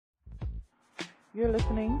You're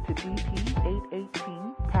listening to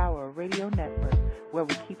DP818 Power Radio Network, where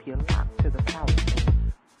we keep you locked to the power source.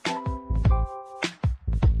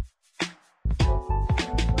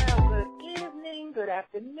 Well, good evening, good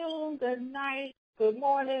afternoon, good night, good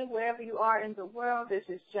morning, wherever you are in the world. This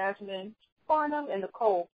is Jasmin, Farnum, and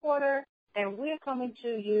Nicole Porter, and we're coming to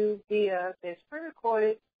you via this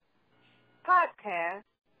pre-recorded podcast,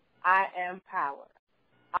 I Am Power.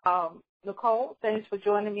 Nicole, thanks for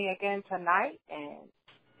joining me again tonight. And,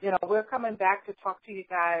 we're coming back to talk to you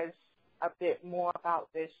guys a bit more about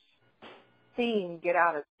this theme, get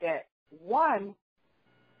out of debt. One,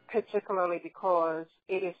 particularly because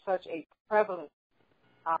it is such a prevalent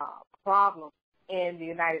problem in the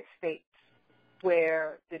United States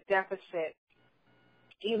where the deficit,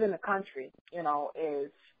 even the country,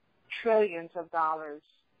 is trillions of dollars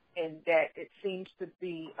in debt. It seems to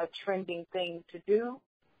be a trending thing to do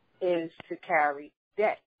is to carry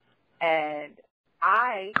debt. And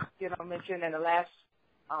I, mentioned in the last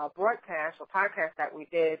broadcast or podcast that we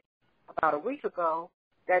did about a week ago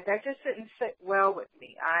that just didn't sit well with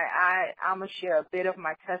me. I'm going to share a bit of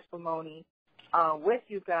my testimony with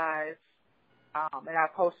you guys, and I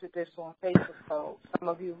posted this on Facebook, so some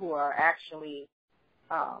of you who are actually,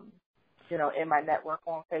 in my network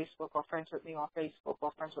on Facebook or friends with me on Facebook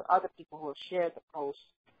or friends with other people who have shared the post,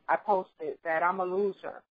 I posted that I'm a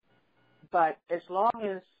loser. But as long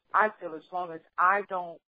as I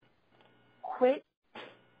don't quit,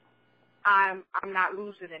 I'm not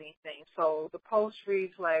losing anything. So the post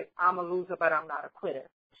reads like, I'm a loser, but I'm not a quitter.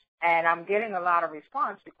 And I'm getting a lot of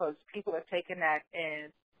response because people are taking that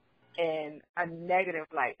in a negative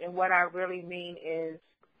light. And what I really mean is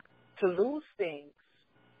to lose things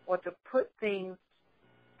or to put things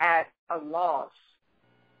at a loss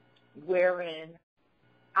wherein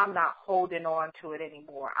I'm not holding on to it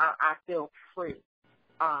anymore. I feel free.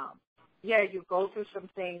 You go through some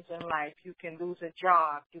things in life. You can lose a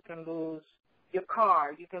job. You can lose your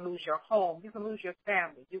car. You can lose your home. You can lose your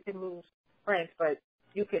family. You can lose friends. But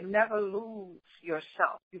you can never lose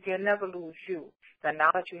yourself. You can never lose you, the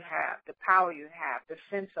knowledge you have, the power you have, the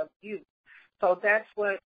sense of you. So that's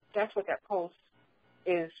what that post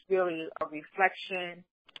is really a reflection.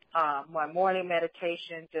 My morning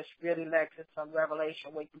meditation just really led to some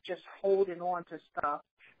revelation where you're just holding on to stuff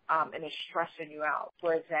and it's stressing you out.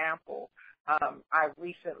 For example, I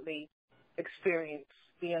recently experienced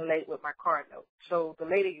being late with my car note. So the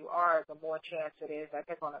later you are, the more chance it is that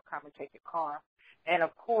they're going to come and take your car. And,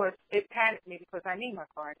 of course, it panicked me because I need my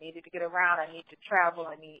car. I needed to get around. I need to travel.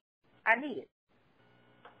 I need it.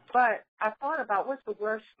 But I thought about what's the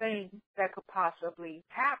worst thing that could possibly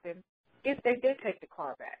happen if they did take the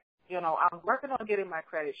car back. I'm working on getting my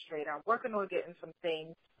credit straight. I'm working on getting some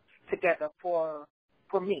things together for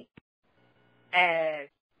me. And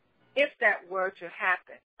if that were to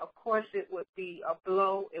happen, of course it would be a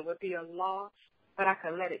blow. It would be a loss, but I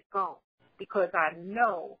could let it go because I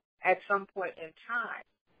know at some point in time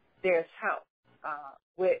there's help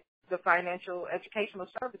with the financial educational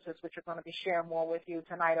services, which we're going to be sharing more with you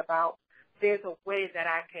tonight about. There's a way that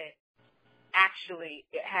I can actually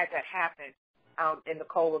have that happen, and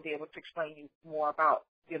Nicole will be able to explain you more about,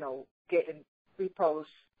 getting repos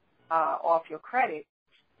off your credit.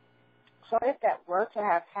 So if that were to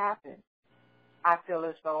have happened, I feel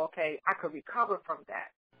as though, okay, I could recover from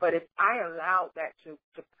that. But if I allowed that to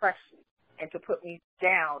depress me and to put me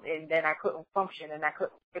down, and then I couldn't function and I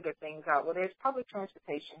couldn't figure things out, well, there's public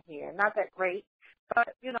transportation here. Not that great,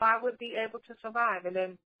 but, I would be able to survive, and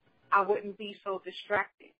then I wouldn't be so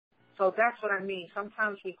distracted. So that's what I mean.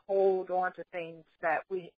 Sometimes we hold on to things that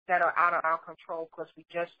are out of our control because we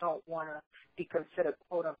just don't want to be considered,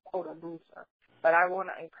 quote, unquote, a loser. But I want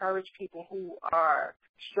to encourage people who are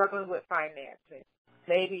struggling with financing.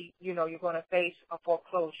 Maybe, you're going to face a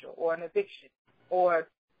foreclosure or an eviction, or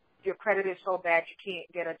your credit is so bad you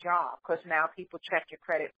can't get a job because now people check your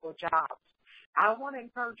credit for jobs. I want to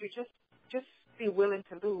encourage you, just be willing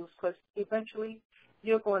to lose because eventually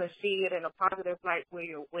you're going to see it in a positive light where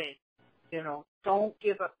you'll win. Don't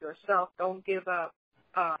give up yourself. Don't give up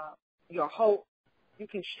your hope. You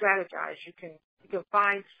can strategize. You can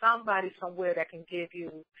find somebody somewhere that can give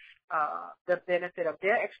you the benefit of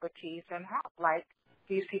their expertise and help, like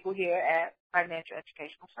these people here at Financial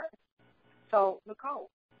Educational Services. So, Nicole,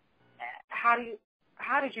 how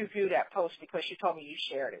did you view that post? Because you told me you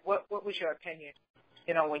shared it. What was your opinion?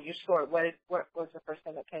 When you saw it, what was the first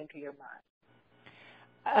thing that came to your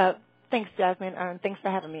mind? Thanks, Jasmine, and thanks for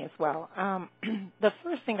having me as well. The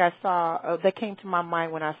first thing I saw that came to my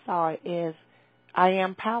mind when I saw it is I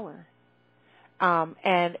am power.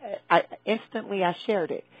 And instantly I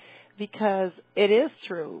shared it because it is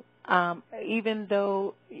true. even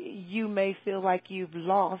though you may feel like you've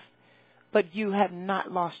lost, but you have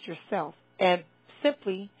not lost yourself. And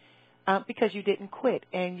simply because you didn't quit,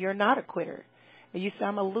 and you're not a quitter. You say,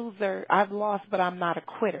 I'm a loser, I've lost, but I'm not a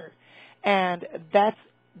quitter. And that's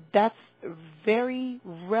very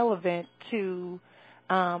relevant to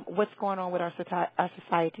what's going on with our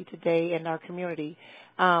society today and our community.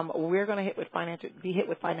 We're going to be hit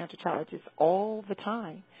with financial challenges all the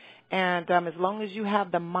time. And as long as you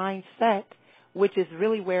have the mindset, which is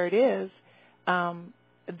really where it is,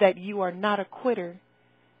 that you are not a quitter,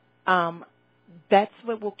 that's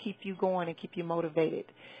what will keep you going and keep you motivated.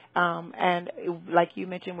 And like you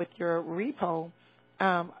mentioned with your repo,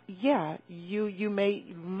 you may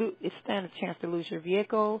stand a chance to lose your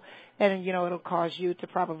vehicle, and it'll cause you to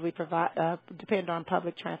probably depend on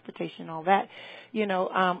public transportation and all that,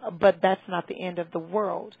 but that's not the end of the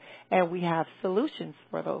world, and we have solutions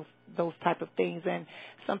for those type of things. And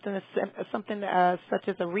something such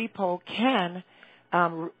as a repo can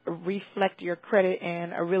reflect your credit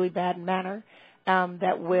in a really bad manner.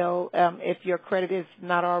 That will, if your credit is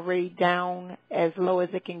not already down as low as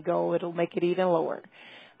it can go, it'll make it even lower.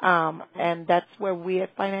 And that's where we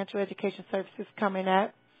at Financial Education Services come in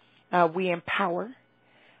at. We empower,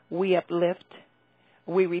 we uplift,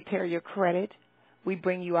 we repair your credit, we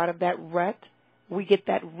bring you out of that rut, we get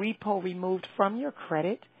that repo removed from your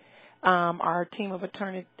credit. Our team of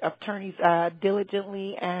attorneys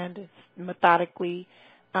diligently and methodically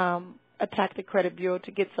attack the credit bureau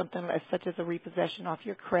to get something such as a repossession off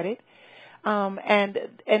your credit. And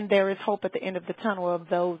there is hope at the end of the tunnel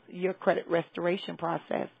of your credit restoration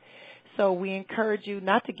process. So we encourage you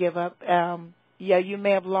not to give up. You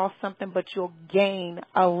may have lost something, but you'll gain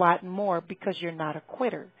a lot more because you're not a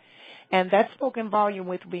quitter. And that spoke in volume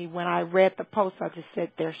with me when I read the post. I just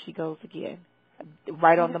said, there she goes again,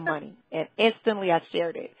 right on the money. And instantly I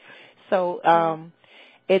shared it. So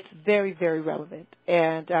it's very, very relevant.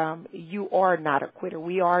 And you are not a quitter.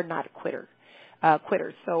 We are not quitters.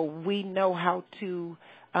 So we know how to,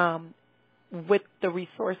 with the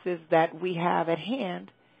resources that we have at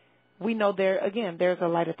hand, we know there's a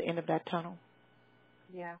light at the end of that tunnel.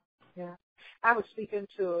 Yeah. I was speaking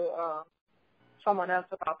to someone else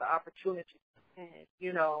about the opportunity. And,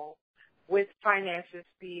 with finances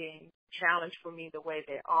being challenged for me the way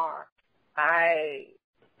they are,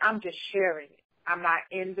 I'm just sharing it. I'm not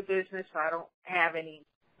in the business, so I don't have any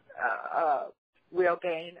real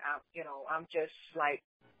gain. I'm just like,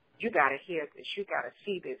 you got to hear this. You got to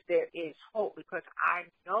see this. There is hope because I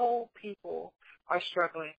know people are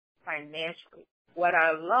struggling financially. What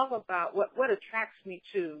I love about what attracts me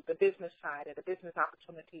to the business side and the business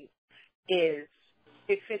opportunities is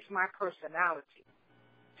it fits my personality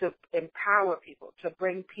to empower people, to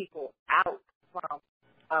bring people out from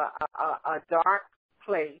a dark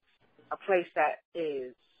place, a place that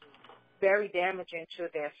is very damaging to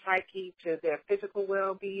their psyche, to their physical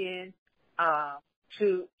well-being,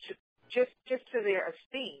 to to their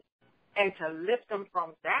esteem, and to lift them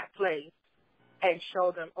from that place and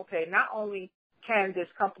show them, okay, not only can this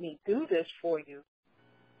company do this for you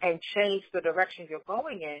and change the direction you're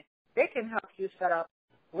going in, they can help you set up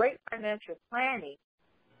great financial planning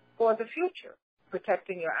for the future,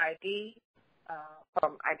 protecting your ID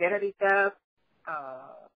from identity theft.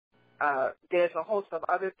 There's a host of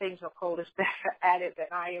other things Nicole is better at it than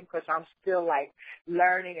I am because I'm still like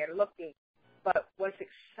learning and looking. But what's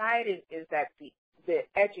exciting is that the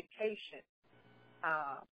education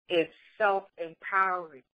is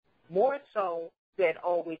self-empowering, more so than,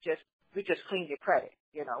 we just clean your credit.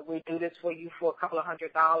 We do this for you for a couple of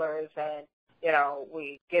 $100 and,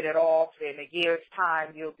 we get it off in a year's time,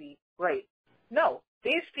 you'll be great. No,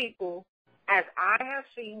 these people, as I have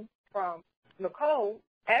seen from Nicole,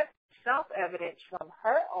 self-evident from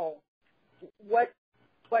her own, what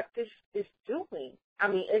this is doing. I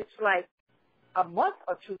mean, it's like a month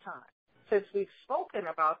or two times since we've spoken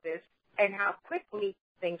about this and how quickly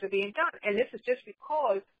things are being done. And this is just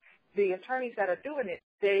because the attorneys that are doing it,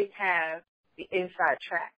 they have the inside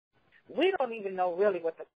track. We don't even know really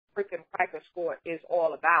what the freaking FICO score is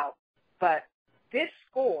all about, but this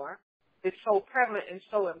score is so prevalent and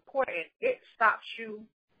so important, it stops you,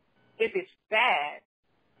 if it's bad,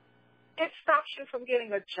 it stops you from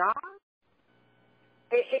getting a job.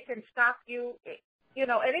 It can stop you,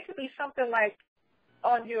 and it could be something like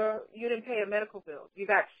you didn't pay a medical bill. You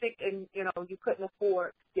got sick and, you couldn't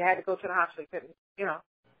afford, you had to go to the hospital,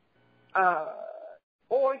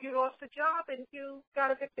 or you lost a job and you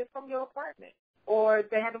got evicted from your apartment, or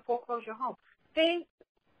they had to foreclose your home. They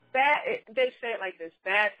say it like this,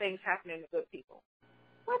 bad things happening to good people.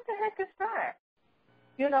 What the heck is that?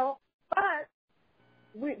 But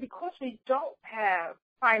because we don't have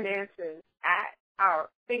finances at our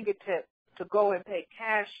fingertips to go and pay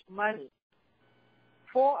cash money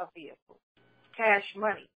for a vehicle, cash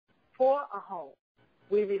money for a home,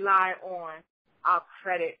 we rely on our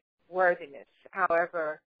credit worthiness.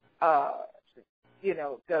 However,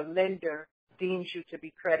 the lender deems you to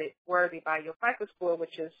be credit worthy by your FICO score,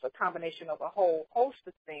 which is a combination of a whole host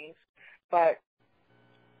of things. But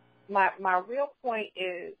my real point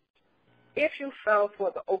is, if you fell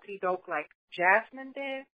for the okie doke like Jasmin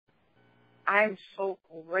did, I'm so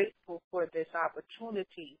grateful for this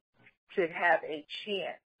opportunity to have a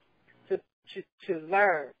chance to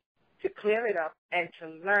learn, to clear it up, and to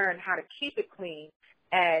learn how to keep it clean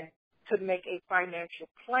and to make a financial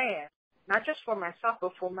plan, not just for myself,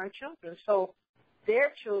 but for my children. So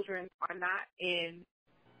their children are not in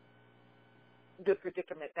the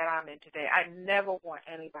predicament that I'm in today. I never want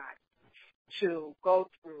anybody to go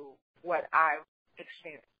through what I've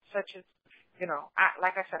experienced, such as,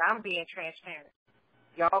 like I said, I'm being transparent.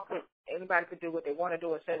 Anybody could do what they want to do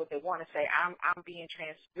or say what they want to say. I'm being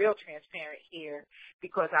real transparent here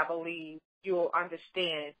because I believe you'll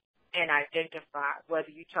understand and identify whether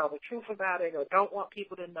you tell the truth about it or don't want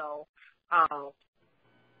people to know.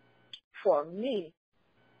 For me,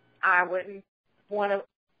 I wouldn't want to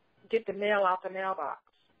get the mail out the mailbox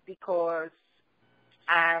because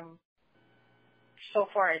I'm so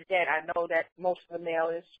far in debt. I know that most of the mail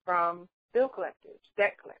is from bill collectors,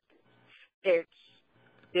 debt collectors.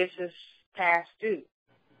 This is past due.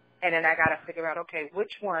 And then I got to figure out, okay,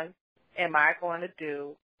 which one am I going to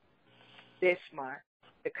do this month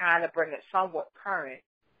to kind of bring it somewhat current?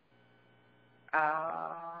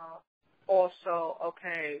 Also,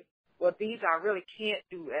 okay, well, these I really can't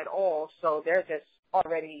do at all, so they're just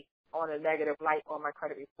already on a negative light on my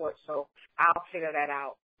credit report, so I'll figure that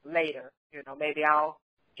out later. Maybe I'll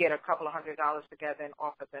get a couple of $100 together and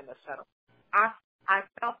offer them a settlement. I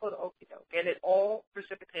fell for the okie doke, and it all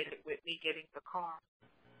precipitated with me getting the car.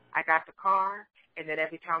 I got the car, and then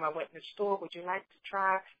every time I went in the store, would you like to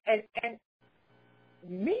try? And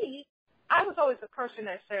me, I was always the person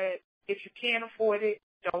that said, if you can't afford it,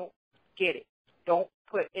 don't get it. Don't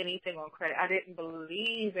put anything on credit. I didn't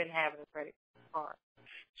believe in having a credit card.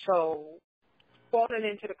 So falling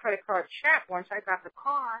into the credit card trap, once I got the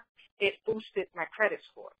car, it boosted my credit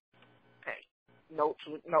score. Okay. Note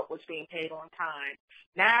was being paid on time.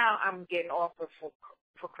 Now I'm getting offers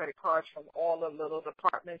for credit cards from all the little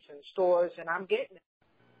departments and stores, and I'm getting it.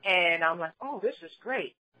 And I'm like, oh, this is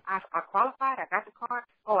great. I qualified. I got the card.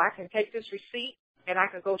 Oh, I can take this receipt, and I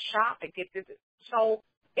can go shop and get this. So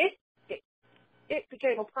it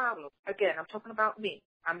became a problem. Again, I'm talking about me.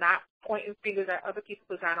 I'm not pointing fingers at other people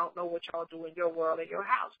because I don't know what y'all do in your world, in your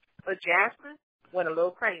house. But Jasmin went a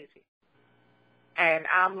little crazy. And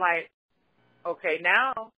I'm like, okay,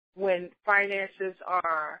 now when finances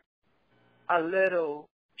are a little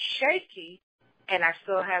shaky and I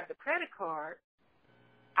still have the credit card,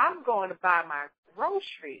 I'm going to buy my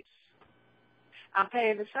groceries. I'm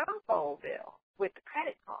paying the cell phone bill with the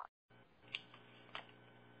credit card.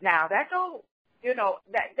 Now, that's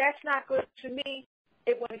not good to me.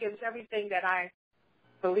 It went against everything that I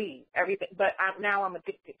believe, everything. But now I'm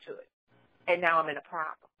addicted to it, and now I'm in a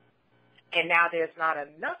problem. And now there's not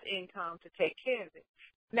enough income to take care of it.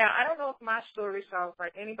 Now, I don't know if my story sounds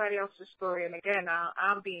like anybody else's story, and again,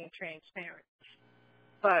 I'm being transparent.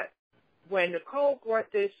 But when Nicole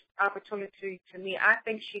brought this opportunity to me, I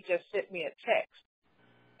think she just sent me a text,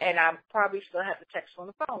 and I probably still have the text on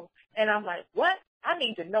the phone. And I'm like, what? I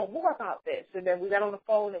need to know more about this. And then we got on the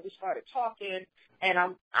phone and we started talking, and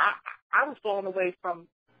I was blown away from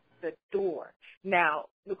the door. Now,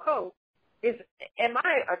 Nicole, am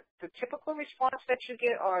I the typical response that you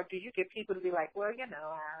get, or do you get people to be like, well,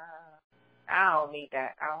 I don't need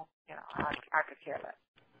that. I could care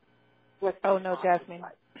less. Oh, no, Jasmin.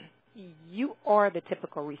 Like? You are the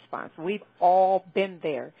typical response. We've all been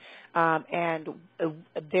there. And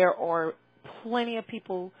there are plenty of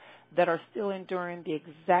people that are still enduring the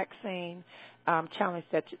exact same challenge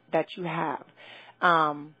that you have.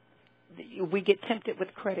 We get tempted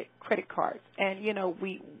with credit cards, and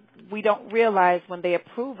we don't realize when they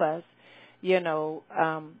approve us, we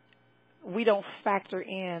don't factor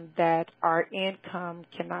in that our income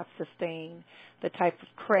cannot sustain the type of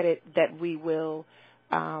credit that we will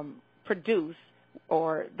produce,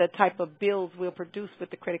 or the type of bills we'll produce with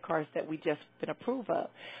the credit cards that we just been approved of.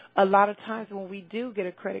 A lot of times when we do get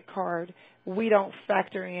a credit card, we don't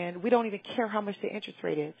factor in, we don't even care how much the interest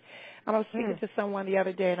rate is. I was speaking to someone the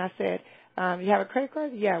other day, and I said, you have a credit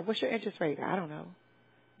card? Yeah. What's your interest rate? I don't know.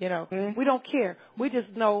 We don't care. We just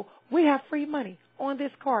know we have free money. on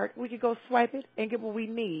this card. We could go swipe it and get what we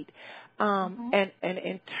need. And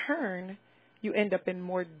in turn, you end up in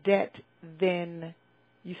more debt than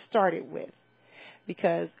you started with,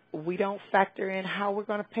 because we don't factor in how we're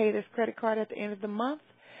going to pay this credit card at the end of the month.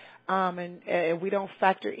 And we don't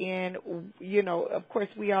factor in, of course,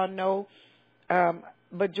 we all know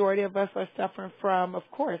majority of us are suffering from, of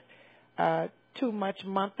course, too much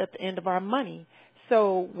month at the end of our money.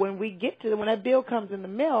 So when we get to when that bill comes in the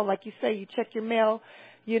mail, like you say, you check your mail,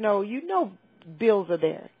 you know bills are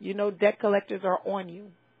there. Debt collectors are on you.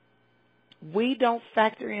 We don't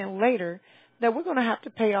factor in later that we're going to have to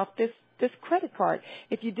pay off this credit card.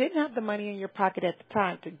 If you didn't have the money in your pocket at the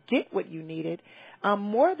time to get what you needed,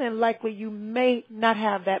 more than likely you may not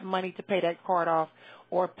have that money to pay that card off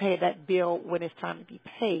or pay that bill when it's time to be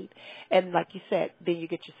paid. And like you said, then you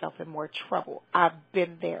get yourself in more trouble. I've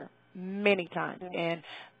been there many times, and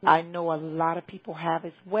I know a lot of people have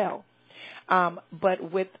as well.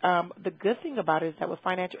 But with the good thing about it is that with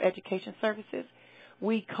financial education services,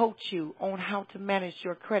 we coach you on how to manage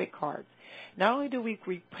your credit cards. Not only do we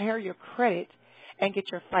repair your credit and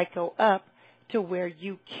get your FICO up to where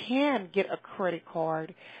you can get a credit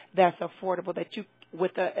card that's affordable, that you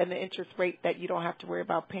with an interest rate that you don't have to worry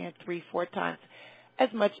about paying 3-4 times as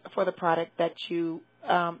much for the product that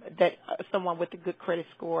that someone with a good credit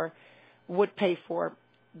score would pay for,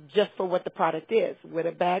 just for what the product is. With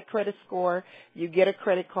a bad credit score, you get a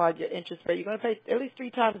credit card, your interest rate, you're going to pay at least 3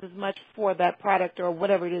 times as much for that product or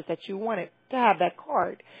whatever it is that you wanted to have that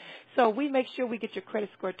card. So we make sure we get your credit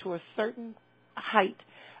score to a certain height,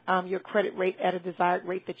 your credit rate at a desired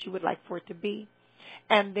rate that you would like for it to be.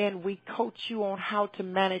 And then we coach you on how to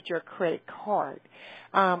manage your credit card.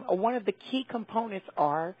 One of the key components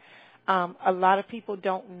are a lot of people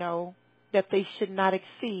don't know that they should not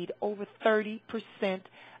exceed over 30%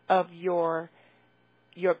 of your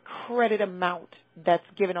credit amount that's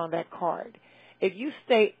given on that card. If you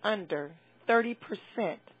stay under 30%,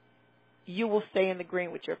 you will stay in the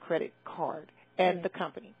green with your credit card and the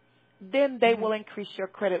company. Then they will increase your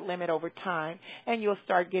credit limit over time, and you'll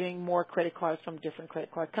start getting more credit cards from different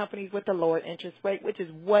credit card companies with a lower interest rate, which is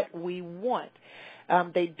what we want.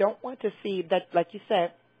 They don't want to see that, like you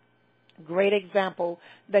said, great example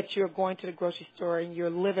that you're going to the grocery store and you're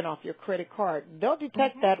living off your credit card. They'll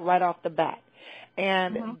detect that right off the bat.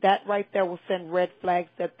 And that right there will send red flags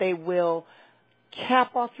that they will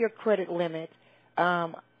cap off your credit limit,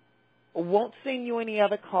 won't send you any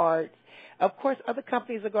other cards. Of course, other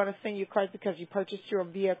companies are going to send you cards because you purchased your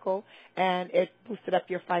vehicle and it boosted up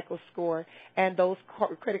your FICO score, and those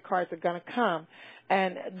credit cards are going to come.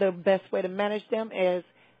 And the best way to manage them is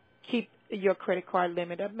keep your credit card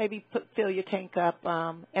limit up, maybe fill your tank up,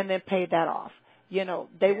 and then pay that off.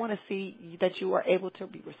 They want to see that you are able to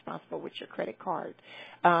be responsible with your credit card,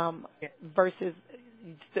 versus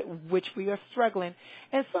which we are struggling.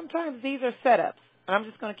 And sometimes these are setups, and I'm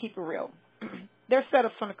just going to keep it real. They're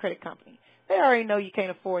setups from the credit company. They already know you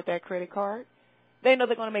can't afford that credit card. They know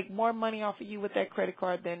they're going to make more money off of you with that credit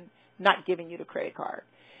card than not giving you the credit card.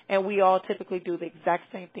 And we all typically do the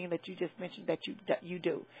exact same thing that you just mentioned that you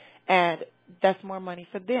do. And that's more money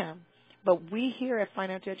for them. But we here at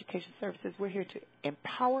Financial Education Services, we're here to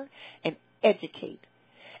empower and educate.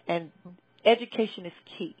 And education is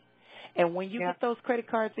key. And when you get those credit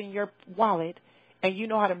cards in your wallet and you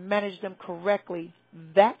know how to manage them correctly,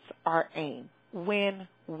 that's our aim.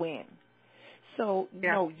 Win-win. So,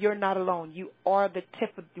 no, you're not alone. You are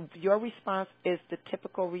your response is the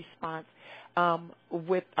typical response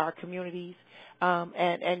with our communities.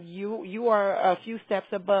 And you are a few steps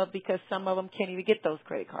above, because some of them can't even get those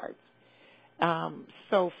credit cards.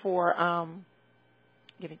 So for,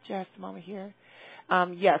 give me just a moment here.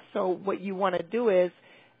 So what you want to do is,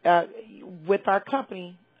 with our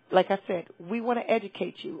company, like I said, we want to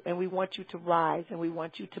educate you, and we want you to rise, and we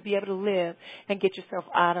want you to be able to live and get yourself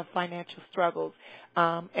out of financial struggles,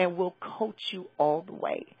 and we'll coach you all the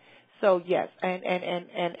way. So yes,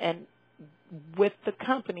 and with the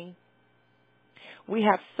company, we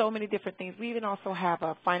have so many different things. We even also have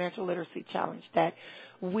a financial literacy challenge that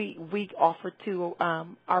we offer to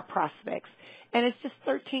our prospects. And it's just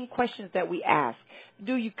 13 questions that we ask.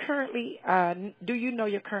 Do you know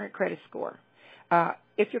your current credit score?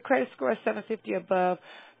 If your credit score is 750 above,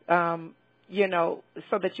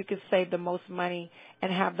 so that you can save the most money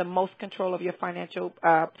and have the most control of your financial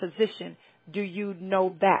position, do you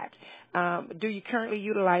know that? Do you currently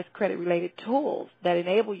utilize credit-related tools that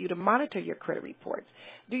enable you to monitor your credit reports?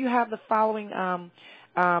 Do you have the following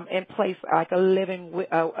in place, like a living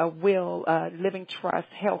will, living trust,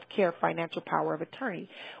 health care, financial power of attorney?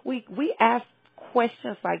 We ask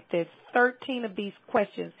questions like this, 13 of these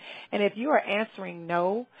questions. And if you are answering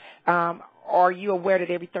no, are you aware that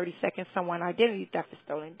every 30 seconds someone's identity theft is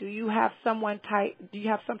stolen? Do you have some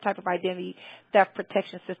type of identity theft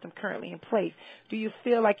protection system currently in place? Do you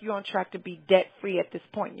feel like you're on track to be debt free at this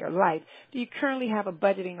point in your life? Do you currently have a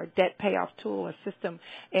budgeting or debt payoff tool or system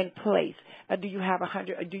in place? Do you have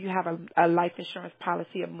a life insurance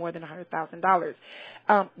policy of more than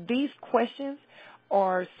 $100,000? These questions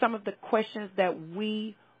are some of the questions that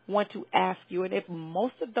we want to ask you, and if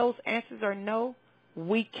most of those answers are no,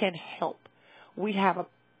 we can help. We have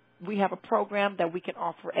a program that we can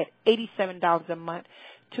offer at $87 a month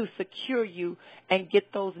to secure you and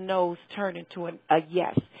get those no's turned into a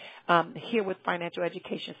yes. Here with Financial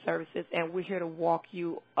Education Services, and we're here to walk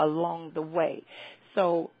you along the way.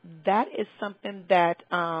 So that is something that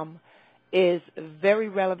is very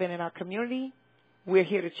relevant in our community. We're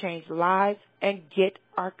here to change lives and get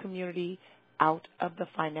our community out of the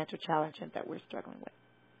financial challenges that we're struggling with.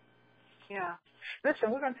 Yeah.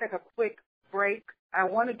 Listen, we're going to take a quick break. I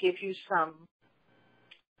want to give you some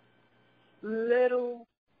little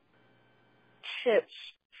tips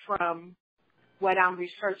from what I'm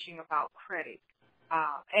researching about credit.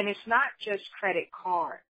 And it's not just credit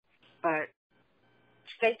card, but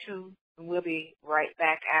stay tuned, and we'll be right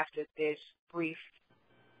back after this brief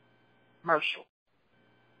commercial.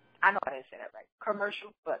 I know I didn't say that right.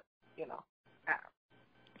 Commercial, but,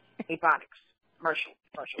 ebonics. Commercial.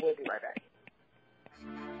 We'll be right back.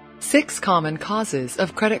 6 common causes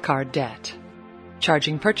of credit card debt.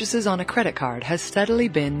 Charging purchases on a credit card has steadily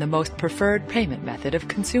been the most preferred payment method of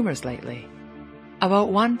consumers lately. About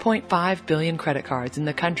 1.5 billion credit cards in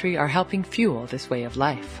the country are helping fuel this way of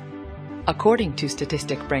life. According to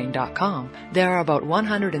StatisticBrain.com, there are about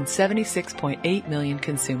 176.8 million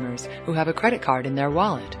consumers who have a credit card in their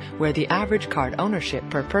wallet, where the average card ownership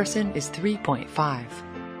per person is 3.5.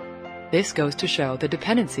 This goes to show the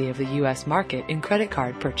dependency of the U.S. market in credit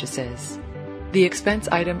card purchases. The expense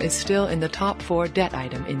item is still in the top 4 debt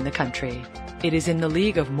item in the country. It is in the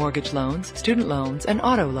league of mortgage loans, student loans, and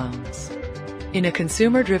auto loans. In a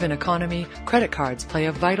consumer-driven economy, credit cards play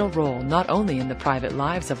a vital role not only in the private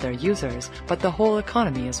lives of their users, but the whole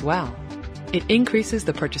economy as well. It increases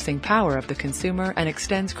the purchasing power of the consumer and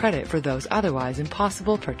extends credit for those otherwise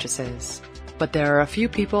impossible purchases. But there are a few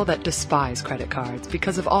people that despise credit cards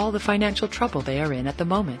because of all the financial trouble they are in at the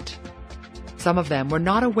moment. Some of them were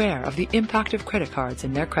not aware of the impact of credit cards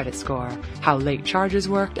in their credit score, how late charges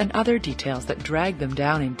worked, and other details that drag them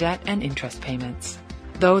down in debt and interest payments.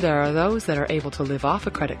 Though there are those that are able to live off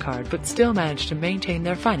a credit card but still manage to maintain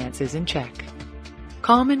their finances in check.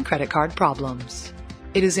 Common credit card problems.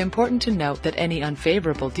 It is important to note that any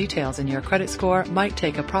unfavorable details in your credit score might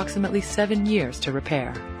take approximately 7 years to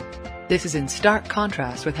repair. This is in stark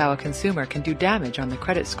contrast with how a consumer can do damage on the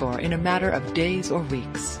credit score in a matter of days or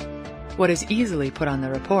weeks. What is easily put on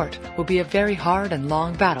the report will be a very hard and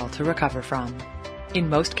long battle to recover from. In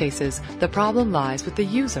most cases, the problem lies with the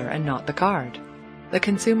user and not the card. The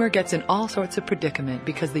consumer gets in all sorts of predicament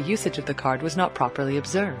because the usage of the card was not properly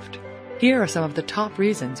observed. Here are some of the top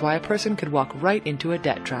reasons why a person could walk right into a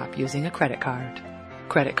debt trap using a credit card.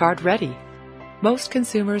 Credit card ready. Most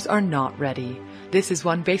consumers are not ready. This is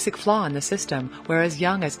one basic flaw in the system, where as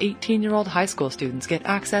young as 18-year-old high school students get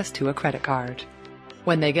access to a credit card.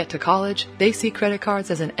 When they get to college, they see credit cards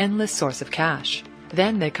as an endless source of cash.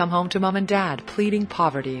 Then they come home to mom and dad pleading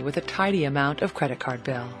poverty with a tidy amount of credit card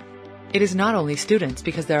bill. It is not only students,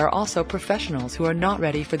 because there are also professionals who are not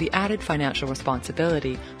ready for the added financial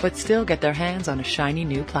responsibility but still get their hands on a shiny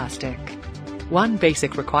new plastic. One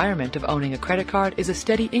basic requirement of owning a credit card is a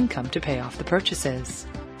steady income to pay off the purchases.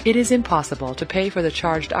 It is impossible to pay for the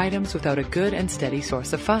charged items without a good and steady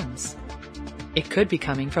source of funds. It could be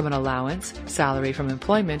coming from an allowance, salary from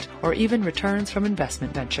employment, or even returns from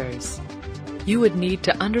investment ventures. You would need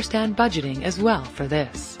to understand budgeting as well for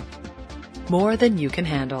this. More than you can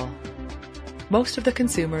handle. Most of the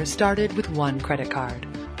consumers started with one credit card,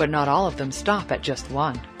 but not all of them stop at just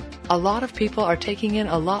one. A lot of people are taking in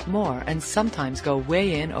a lot more and sometimes go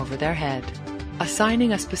way in over their head.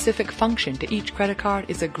 Assigning a specific function to each credit card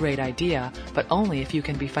is a great idea, but only if you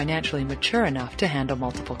can be financially mature enough to handle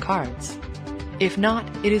multiple cards. If not,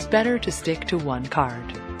 it is better to stick to one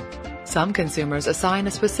card. Some consumers assign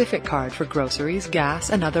a specific card for groceries, gas,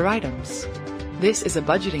 and other items. This is a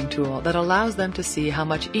budgeting tool that allows them to see how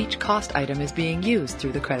much each cost item is being used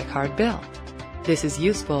through the credit card bill. This is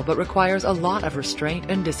useful but requires a lot of restraint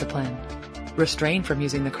and discipline. Restrain from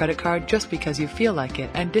using the credit card just because you feel like it,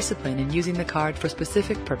 and discipline in using the card for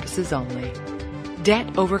specific purposes only.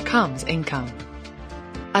 Debt overcomes income.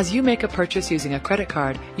 As you make a purchase using a credit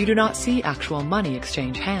card, you do not see actual money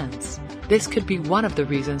exchange hands. This could be one of the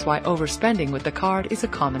reasons why overspending with the card is a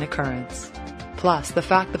common occurrence. Plus, the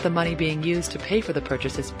fact that the money being used to pay for the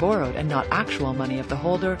purchase is borrowed and not actual money of the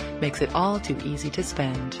holder makes it all too easy to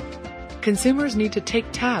spend. Consumers need to take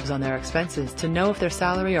tabs on their expenses to know if their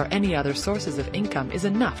salary or any other sources of income is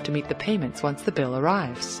enough to meet the payments once the bill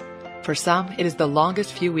arrives. For some, it is the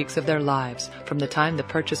longest few weeks of their lives, from the time the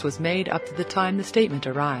purchase was made up to the time the statement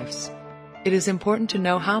arrives. It is important to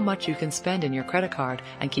know how much you can spend in your credit card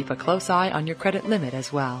and keep a close eye on your credit limit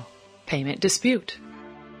as well. Payment dispute.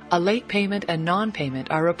 A late payment and non-payment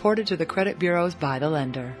are reported to the credit bureaus by the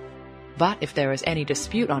lender. But if there is any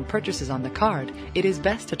dispute on purchases on the card, it is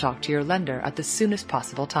best to talk to your lender at the soonest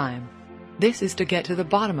possible time. This is to get to the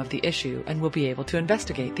bottom of the issue and will be able to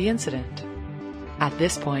investigate the incident. At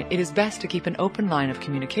this point, it is best to keep an open line of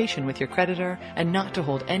communication with your creditor and not to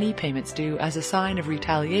hold any payments due as a sign of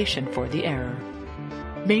retaliation for the error.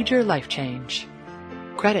 Major life change.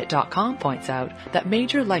 Credit.com points out that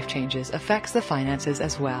major life changes affects the finances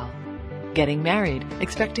as well. Getting married,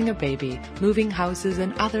 expecting a baby, moving houses,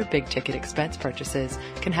 and other big-ticket expense purchases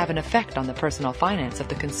can have an effect on the personal finance of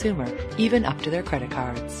the consumer, even up to their credit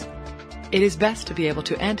cards. It is best to be able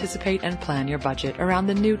to anticipate and plan your budget around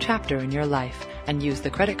the new chapter in your life and use the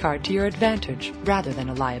credit card to your advantage rather than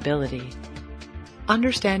a liability.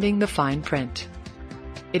 Understanding the fine print.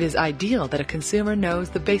 It is ideal that a consumer knows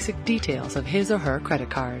the basic details of his or her credit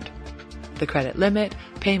card. The credit limit,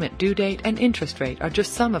 payment due date, and interest rate are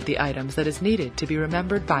just some of the items that is needed to be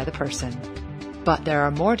remembered by the person. But there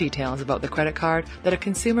are more details about the credit card that a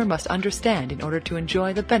consumer must understand in order to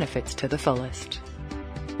enjoy the benefits to the fullest.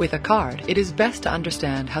 With a card, it is best to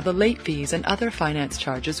understand how the late fees and other finance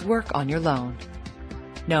charges work on your loan.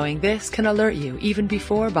 Knowing this can alert you even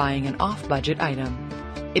before buying an off-budget item.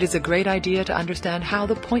 It is a great idea to understand how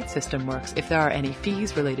the point system works if there are any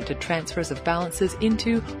fees related to transfers of balances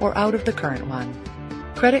into or out of the current one.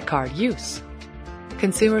 Credit card use.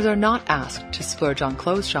 Consumers are not asked to splurge on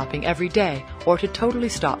clothes shopping every day or to totally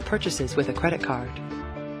stop purchases with a credit card.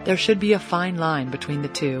 There should be a fine line between the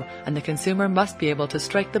two, and the consumer must be able to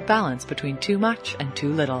strike the balance between too much and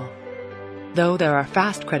too little. Though there are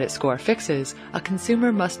fast credit score fixes, a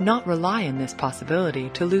consumer must not rely on this possibility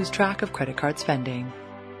to lose track of credit card spending.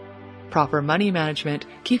 Proper money management,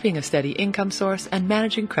 keeping a steady income source, and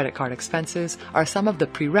managing credit card expenses are some of the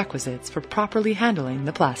prerequisites for properly handling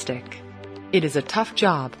the plastic. It is a tough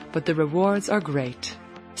job, but the rewards are great.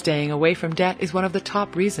 Staying away from debt is one of the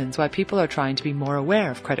top reasons why people are trying to be more aware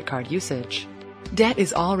of credit card usage. Debt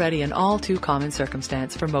is already an all too common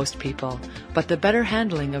circumstance for most people, but the better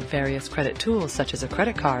handling of various credit tools such as a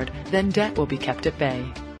credit card, then debt will be kept at bay.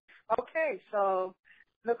 Okay, so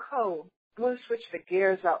Nicole, we'll switch the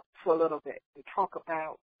gears up for a little bit and talk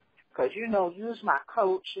about, because you's my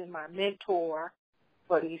coach and my mentor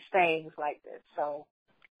for these things like this. So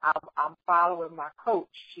I'm following my coach.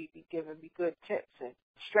 She be giving me good tips and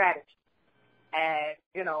strategy. And,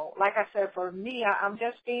 like I said, for me, I'm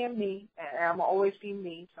just being me, and I'm always be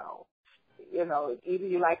me. So, either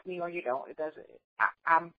you like me or you don't. It doesn't,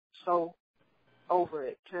 I'm so over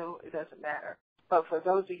it, too. It doesn't matter. But for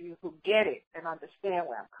those of you who get it and understand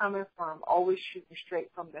where I'm coming from, always shooting straight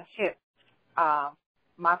from the hip,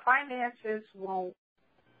 my finances won't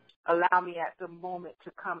allow me at the moment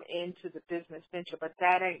to come into the business venture, but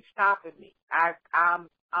that ain't stopping me. I'm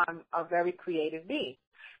a very creative being.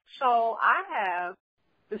 So I have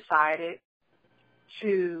decided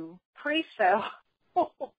to pre-sell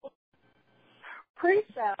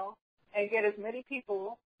and get as many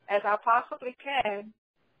people as I possibly can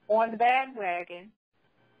on the bandwagon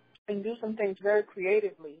and do some things very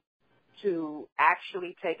creatively to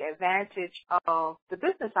actually take advantage of the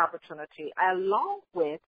business opportunity along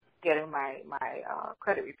with getting my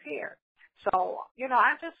credit repaired. So,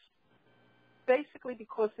 I just basically,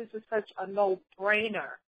 because this is such a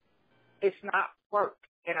no-brainer, it's not work.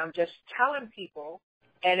 And I'm just telling people,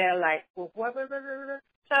 and they're like, well, what? So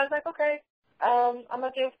I was like, okay, I'm going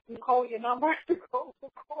to give Nicole your number to go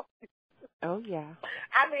call you. Oh, yeah.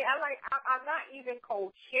 I'm not even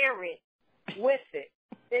coherent with it.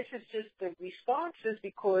 This is just the responses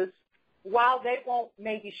because while they won't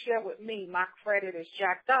maybe share with me, my credit is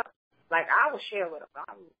jacked up, like I will share with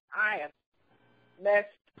them. I am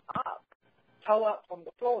messed up, toe up from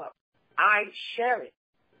the floor up. I share it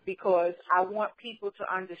because I want people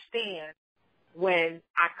to understand when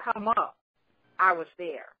I come up, I was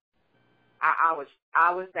there. I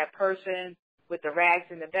was that person with the rags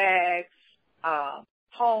in the bags,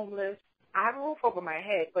 homeless. I have a roof over my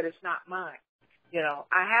head, but it's not mine.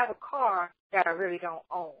 I have a car that I really don't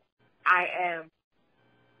own. I am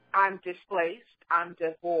I'm displaced, I'm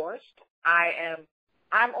divorced, I'm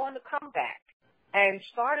on the comeback. And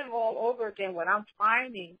starting all over again, what I'm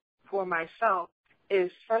finding for myself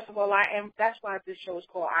is, first of all, that's why this show is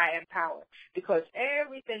called I Am Power, because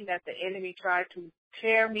everything that the enemy tried to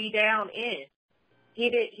tear me down in,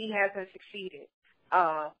 he hasn't succeeded.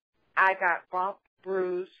 I got bumped,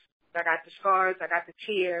 bruised, I got the scars, I got the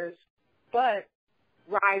tears, but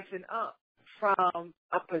rising up from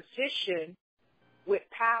a position with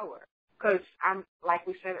power, because I'm, like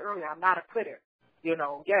we said earlier, I'm not a quitter. You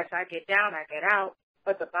know, yes, I get down, I get out,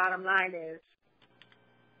 but the bottom line is,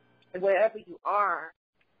 wherever you are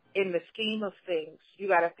in the scheme of things, you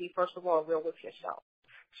got to be, first of all, real with yourself.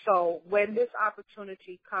 So when this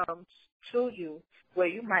opportunity comes to you where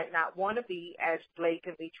you might not want to be as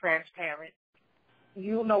blatantly transparent,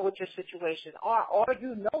 you know what your situation are, or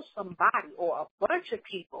you know somebody or a bunch of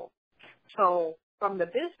people. So from the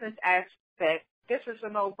business aspect, this is a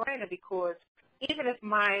no-brainer, because even if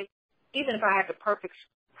I had the perfect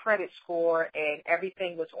credit score and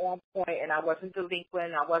everything was on point and I wasn't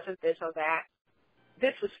delinquent, I wasn't this or that,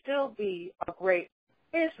 this would still be a great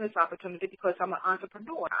business opportunity because I'm an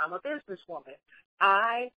entrepreneur. I'm a businesswoman.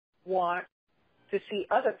 I want to see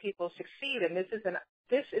other people succeed, and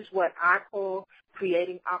this is what I call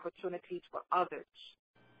creating opportunities for others,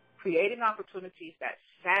 creating opportunities that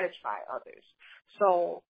satisfy others.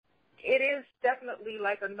 So it is definitely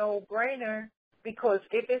like a no-brainer, because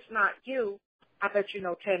if it's not you, I bet you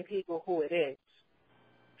know 10 people who it is.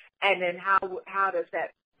 And then how does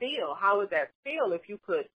that feel? How would that feel if you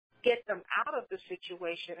could get them out of the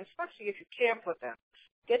situation, especially if you care for them?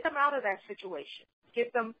 Get them out of that situation.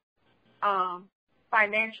 Get them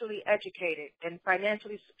financially educated and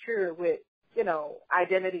financially secure with, you know,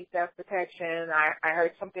 identity theft protection. I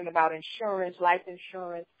heard something about insurance, life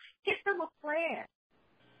insurance. Get them a plan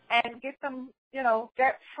and get them, you know,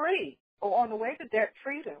 debt-free or on the way to debt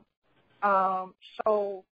freedom.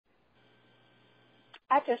 So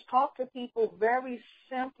I just talk to people very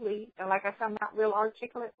simply, and like I said, I'm not real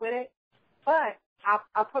articulate with it, but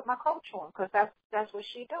I put my coach on, because that's what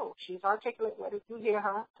she do. She's articulate with it. You hear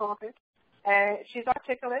her talking, and she's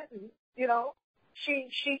articulate, and, you know,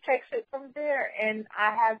 she takes it from there, and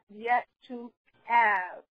I have yet to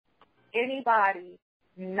have anybody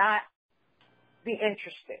not be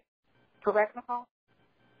interested. Correct, Nicole?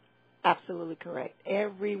 Absolutely correct.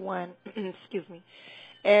 Everyone, excuse me,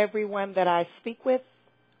 everyone that I speak with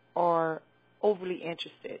are overly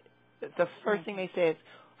interested. The first thing they say is,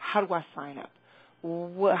 how do I sign up?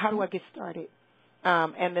 How do I get started?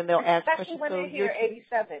 And then they'll ask especially questions. When so they hear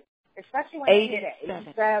 87. Especially when 87. they hear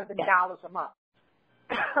that $87 yes. a month.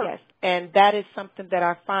 Yes, and that is something that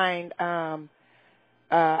I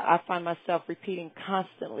find myself repeating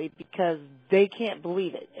constantly, because they can't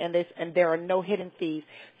believe it, and there are no hidden fees.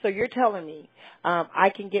 So you're telling me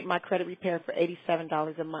I can get my credit repaired for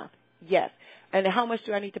 $87 a month? Yes. And how much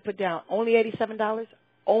do I need to put down? Only $87?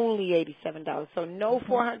 Only $87. So no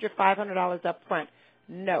 $400, $500 up front.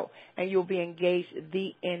 No. And you'll be engaged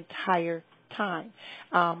the entire time.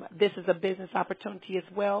 This is a business opportunity as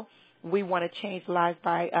well. We want to change lives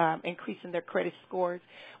by increasing their credit scores.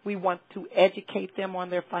 We want to educate them on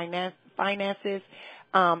their finances.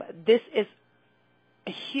 This is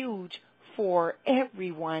huge for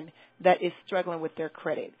everyone that is struggling with their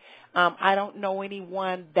credit. I don't know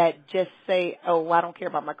anyone that just say, oh, I don't care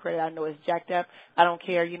about my credit. I know it's jacked up. I don't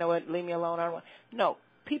care. You know what? Leave me alone. I don't want. No.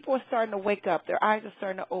 People are starting to wake up. Their eyes are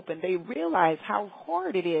starting to open. They realize how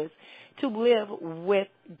hard it is to live with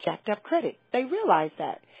jacked up credit. They realize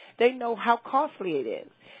that. They know how costly it is.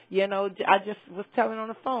 You know, I just was telling on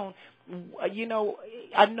the phone, you know,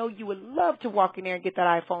 I know you would love to walk in there and get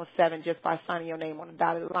that iPhone 7 just by signing your name on the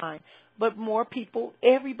dotted line. But more people,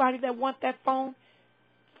 everybody that wants that phone,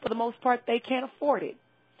 for the most part, they can't afford it.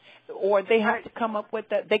 Or they have to come up with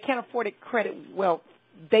they can't afford it credit. Well,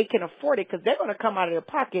 they can afford it because they're going to come out of their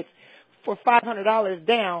pockets for $500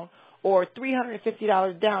 down or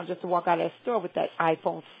 $350 down just to walk out of that store with that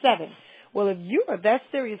iPhone 7. Well, if you are that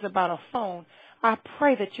serious about a phone, I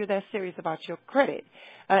pray that you're that serious about your credit.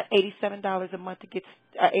 $87 a month to get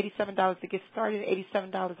 $87 to get started.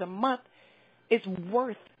 $87 a month is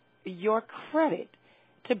worth your credit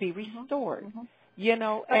to be restored. Mm-hmm. You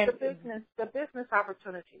know, but and the business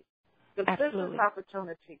opportunity, absolutely. business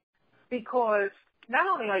opportunity, because not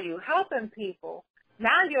only are you helping people,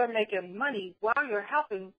 now you're making money while you're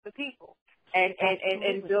helping the people. And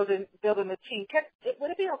building a team.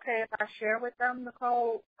 Would it be okay if I share with them,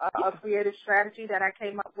 Nicole, a creative strategy that I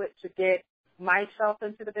came up with to get myself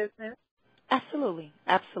into the business? Absolutely.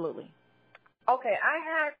 Absolutely. Okay, I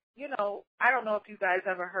had, you know, I don't know if you guys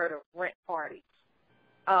ever heard of rent parties.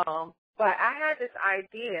 But I had this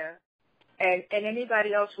idea, and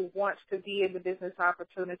anybody else who wants to be in the business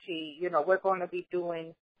opportunity, we're going to be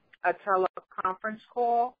doing a teleconference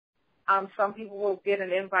call. Some people will get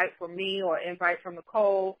an invite from me or invite from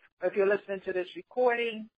Nicole. If you're listening to this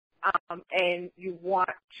recording and you want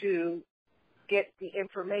to get the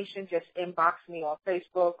information, just inbox me on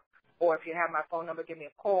Facebook, or if you have my phone number, give me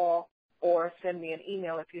a call, or send me an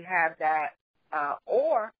email if you have that,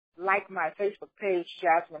 or like my Facebook page,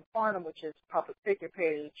 Jasmin Farnum, which is a public figure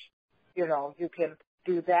page. You can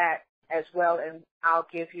do that as well, and I'll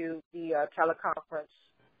give you the teleconference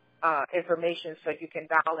information so you can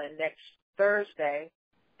dial in next Thursday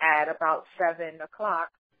at about 7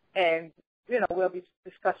 o'clock, and, we'll be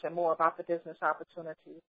discussing more about the business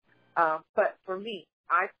opportunity. But for me,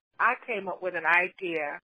 I came up with an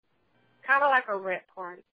idea, kind of like a rent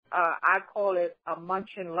party. I call it a munch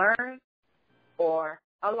and learn or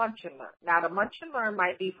a lunch and learn. Now, the munch and learn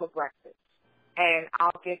might be for breakfast, and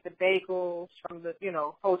I'll get the bagels from the,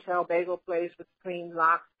 hotel bagel place with clean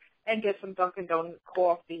locks and get some Dunkin' Donuts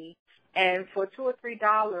coffee. And for $2 or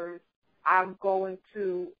 $3, I'm going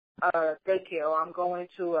to a daycare. I'm going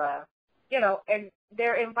to and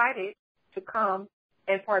they're invited to come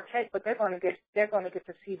and partake, but they're going to get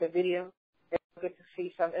to see the video. They're going to get to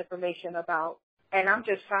see some information about, and I'm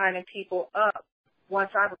just signing people up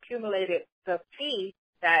once I've accumulated the fee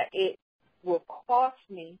that it will cost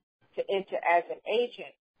me to enter as an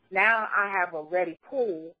agent. Now I have a ready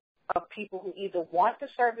pool of people who either want the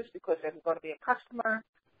service because they're going to be a customer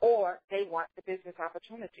or they want the business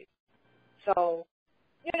opportunity. So,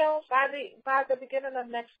 by the beginning of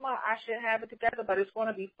next month, I should have it together, but it's going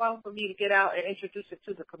to be fun for me to get out and introduce it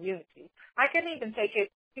to the community. I can even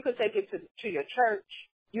you can take it to your church.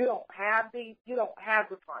 You don't have the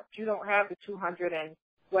funds. You don't have the $200 and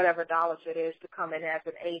whatever dollars it is to come in as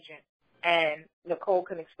an agent. And Nicole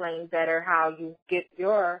can explain better how you get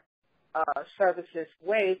your services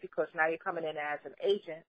waived because now you're coming in as an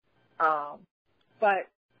agent. But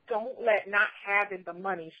don't let not having the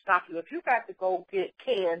money stop you. If you got to go get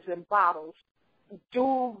cans and bottles,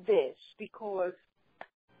 do this, because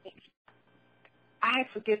I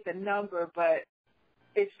forget the number, but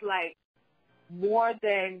it's like more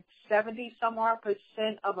than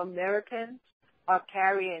 70-some-odd% of Americans are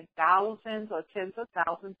carrying thousands or tens of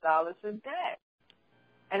thousands of dollars in debt.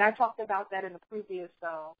 And I talked about that in the previous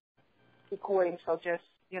recording, so just,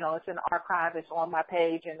 it's an archive. It's on my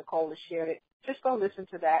page, and Nicole has shared it. Just go listen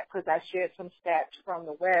to that because I shared some stats from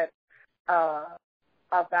the web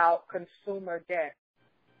about consumer debt.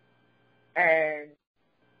 And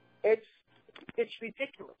it's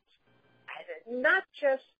ridiculous. Not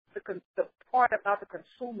just the part about the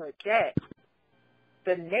consumer debt,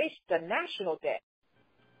 the national debt.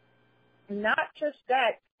 Not just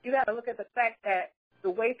that. You got to look at the fact that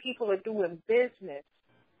the way people are doing business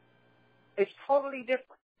is totally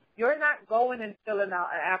different. You're not going and filling out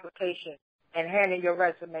an application and handing your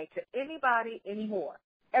resume to anybody anymore.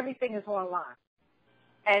 Everything is online.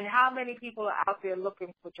 And how many people are out there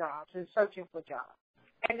looking for jobs and searching for jobs?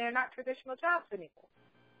 And they're not traditional jobs anymore.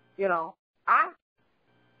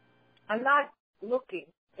 I'm not looking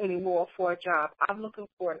anymore for a job. I'm looking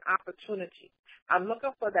for an opportunity. I'm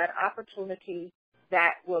looking for that opportunity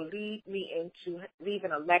that will lead me into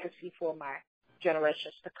leaving a legacy for my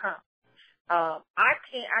generations to come. I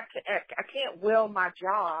can't will my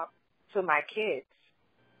job to my kids.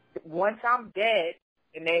 Once I'm dead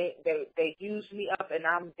and they use me up and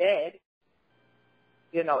I'm dead,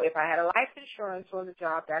 if I had a life insurance on the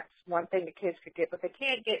job, that's one thing the kids could get, but they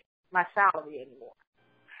can't get my salary anymore.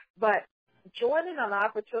 But joining an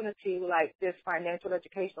opportunity like this financial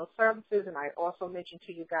educational services, and I also mentioned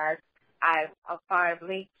to you guys, I'm a 5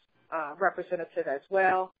 Links representative as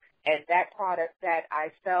well, and that product that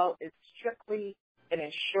I sell is strictly an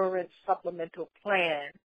insurance supplemental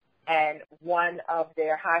plan and one of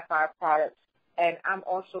their high 5 products. And I'm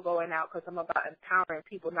also going out because I'm about empowering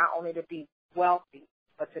people not only to be wealthy,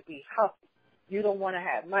 but to be healthy. You don't want to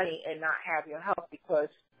have money and not have your health because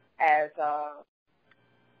as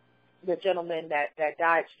the gentleman that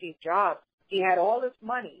died, Steve Jobs, he had all this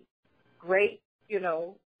money, great,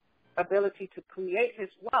 ability to create his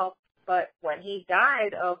wealth, but when he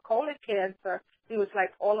died of colon cancer, he was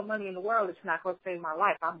like, all the money in the world is not going to save my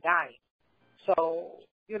life. I'm dying. So,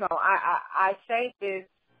 I say this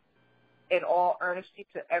in all earnesty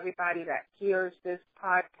to everybody that hears this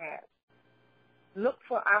podcast. Look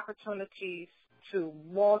for opportunities to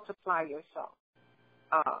multiply yourself.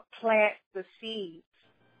 Plant the seeds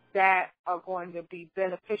that are going to be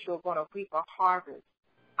beneficial, going to reap a harvest.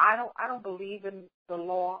 I don't believe in the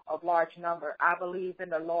law of large number. I believe in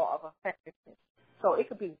the law of effectiveness. So it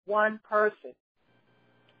could be one person,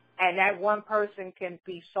 and that one person can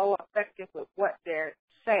be so effective with what they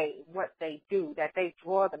say, what they do, that they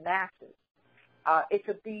draw the masses. It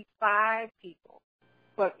could be 5 people,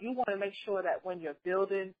 but you want to make sure that when you're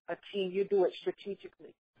building a team, you do it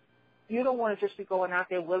strategically. You don't want to just be going out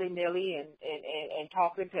there willy-nilly and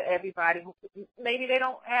talking to everybody who maybe they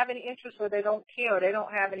don't have any interest or they don't care or they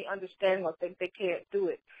don't have any understanding or think they can't do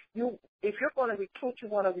it. If you're going to recruit, you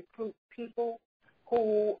want to recruit people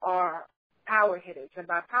who are power hitters. And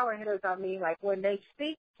by power hitters, I mean like when they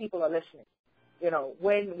speak, people are listening. You know,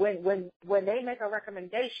 when they make a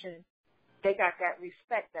recommendation, they got that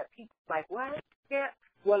respect that people like, what? Yeah.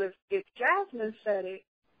 Well, if Jasmin said it,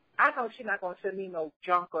 I know she's not going to send me no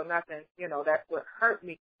junk or nothing, you know, that would hurt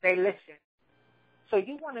me. They listen. So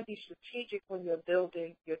you want to be strategic when you're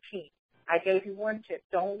building your team. I gave you one tip.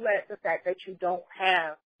 Don't let the fact that you don't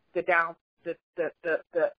have the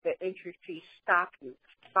entry fee stop you.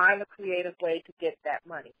 Find a creative way to get that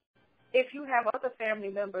money. If you have other family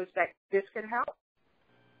members that this can help,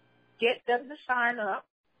 get them to sign up,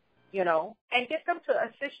 you know, and get them to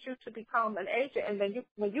assist you to become an agent. And then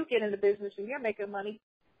when you get into business and you're making money,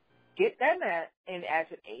 get them in as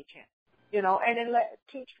an agent, you know, and then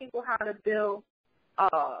teach people how to build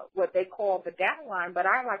what they call the downline, but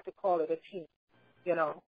I like to call it a team. You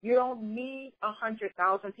know, you don't need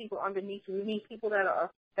 100,000 people underneath you. You need people that are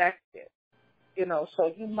effective, you know,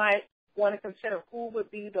 so you might want to consider who would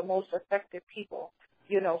be the most effective people.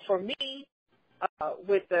 You know, for me,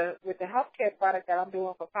 with the healthcare product that I'm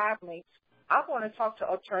doing for 5 Links, I want to talk to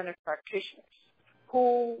alternative practitioners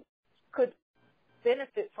who could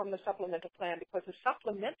benefit from the supplemental plan, because the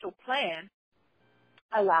supplemental plan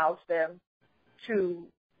allows them to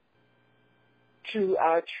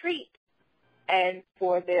treat and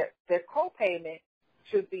for their co-payment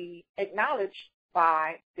to be acknowledged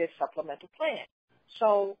by this supplemental plan.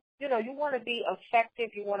 So, you know, you want to be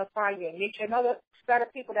effective. You want to find your niche. Another set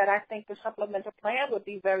of people that I think the supplemental plan would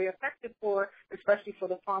be very effective for, especially for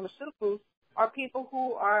the pharmaceuticals, are people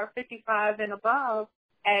who are 55 and above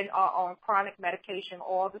and are on chronic medication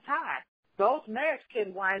all the time. Those meds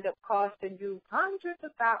can wind up costing you hundreds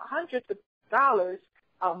of dollars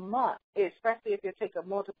a month, especially if you're taking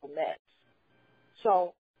multiple meds.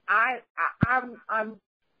 So I'm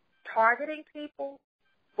targeting people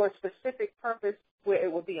for a specific purpose where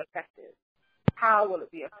it will be effective. How will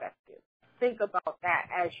it be effective? Think about that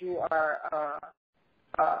as you are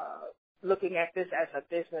looking at this as a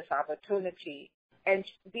business opportunity, and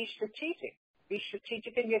be strategic. Be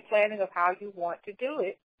strategic in your planning of how you want to do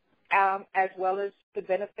it, as well as the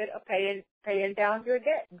benefit of paying down your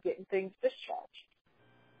debt and getting things discharged.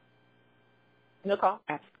 Nicole?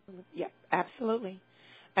 Absolutely. Yeah, absolutely.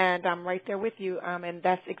 And I'm right there with you, and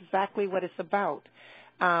that's exactly what it's about,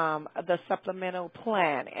 the supplemental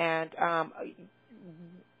plan. And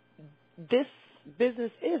this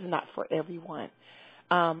business is not for everyone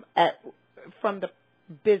from the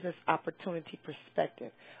business opportunity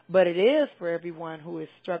perspective, but it is for everyone who is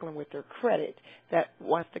struggling with their credit, that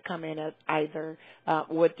wants to come in as either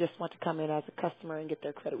would just want to come in as a customer and get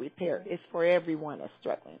their credit repaired. It's for everyone that's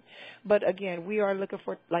struggling. But again, we are looking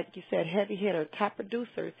for, like you said, heavy hitter, top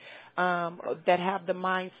producers that have the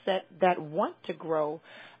mindset, that want to grow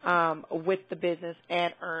with the business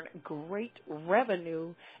and earn great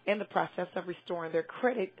revenue in the process of restoring their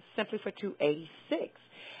credit simply for $286.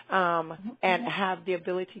 And have the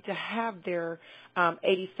ability to have their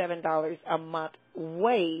 $87 a month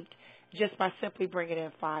waived just by simply bringing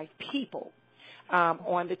in 5 people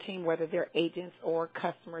on the team, whether they're agents or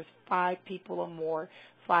customers. 5 people or more,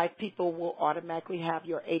 5 people will automatically have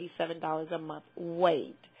your $87 a month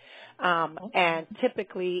waived. And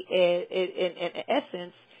typically, in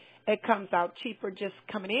essence, it comes out cheaper just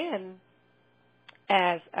coming in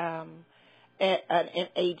as an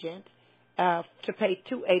agent. To pay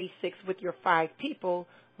 $286 with your 5 people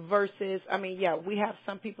versus, we have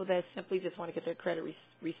some people that simply just want to get their credit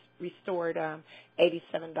restored,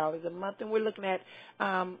 $87 a month, and we're looking at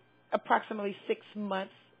approximately 6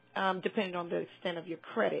 months, depending on the extent of your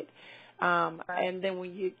credit. And then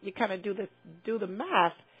when you kind of do the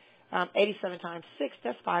math, 87 times 6,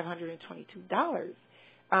 that's $522.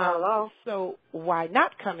 So why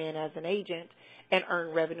not come in as an agent and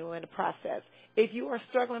earn revenue in the process? If you are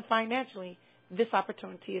struggling financially, this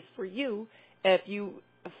opportunity is for you if you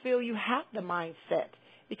feel you have the mindset,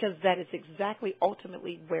 because that is exactly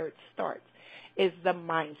ultimately where it starts, is the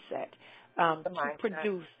mindset. To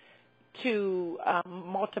produce, to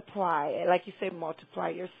multiply, like you say,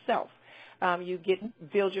 multiply yourself.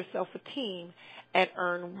 Build yourself a team and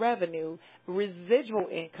earn revenue. Residual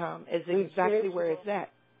income is exactly where it's at.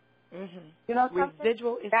 You know something?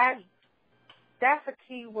 Residual is key. That's a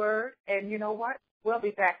key word, and you know what? We'll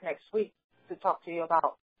be back next week to talk to you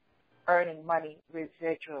about earning money,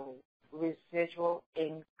 residual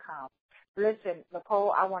income. Listen,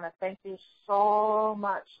 Nicole, I want to thank you so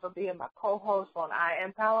much for being my co-host on I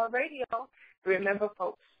Am Power Radio. Remember,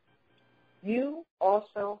 folks, you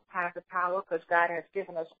also have the power because God has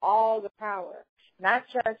given us all the power, not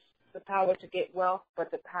just the power to get wealth, but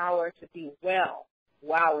the power to be well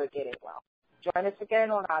while we're getting well. Join us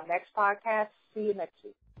again on our next podcast. See you next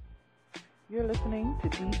week. You're listening to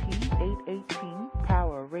DP 818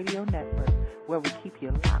 Power Radio Network, where we keep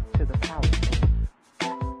you locked to the power.